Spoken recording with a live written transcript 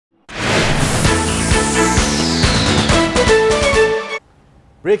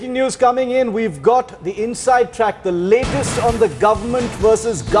Breaking news coming in. We've got the inside track, the latest on the government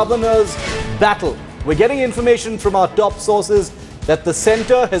versus governors battle. We're getting information from our top sources that the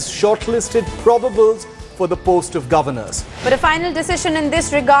centre has shortlisted probables for the post of governors. But a final decision in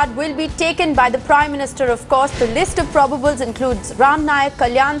this regard will be taken by the Prime Minister, of course. The list of probables includes Naik,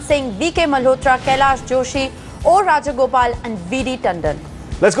 Kalyan Singh, Malhotra, Kailash Joshi, O, Rajagopal and V.D. Tandon.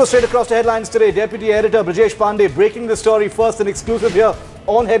 Let's go straight across to headlines today. Deputy Editor Brajesh Pandey breaking the story first, an exclusive here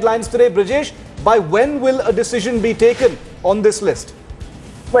on headlines today. Brajesh, by when will a decision be taken on this list?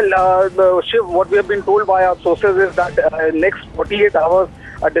 Well, Shiv, what we have been told by our sources is that next 48 hours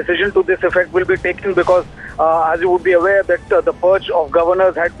a decision to this effect will be taken, because as you would be aware that the purge of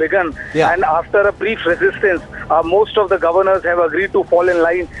governors had begun, and after a brief resistance, most of the governors have agreed to fall in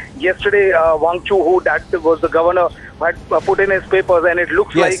line. Yesterday, Wang Chu, who that was the governor, had put in his papers, and it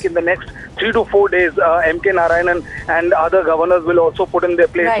looks like in the next 3 to 4 days, M.K. Narayanan and other governors will also put in their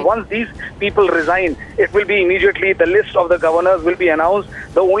place. Right. Once these people resign, it will be immediately, the list of the governors will be announced.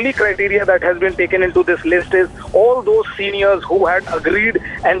 The only criteria that has been taken into this list is all those seniors who had agreed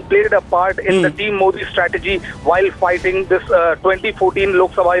and played a part in the Team Modi strategy while fighting this 2014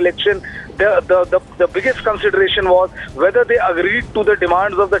 Lok Sabha election. The biggest consideration was whether they agreed to the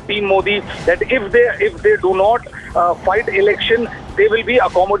demands of the Team Modi, that if they do not fight election, they will be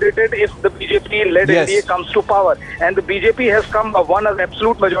accommodated if the BJP-led NDA comes to power. And the BJP has won an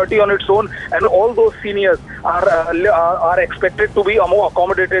absolute majority on its own, and all those seniors are expected to be more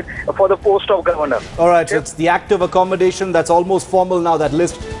accommodated for the post of governor. All right, so it's the act of accommodation that's almost formal now. That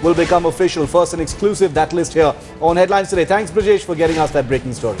list will become official. First, an exclusive, that list here on Headlines Today. Thanks, Brajesh, for getting us that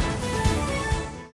breaking story.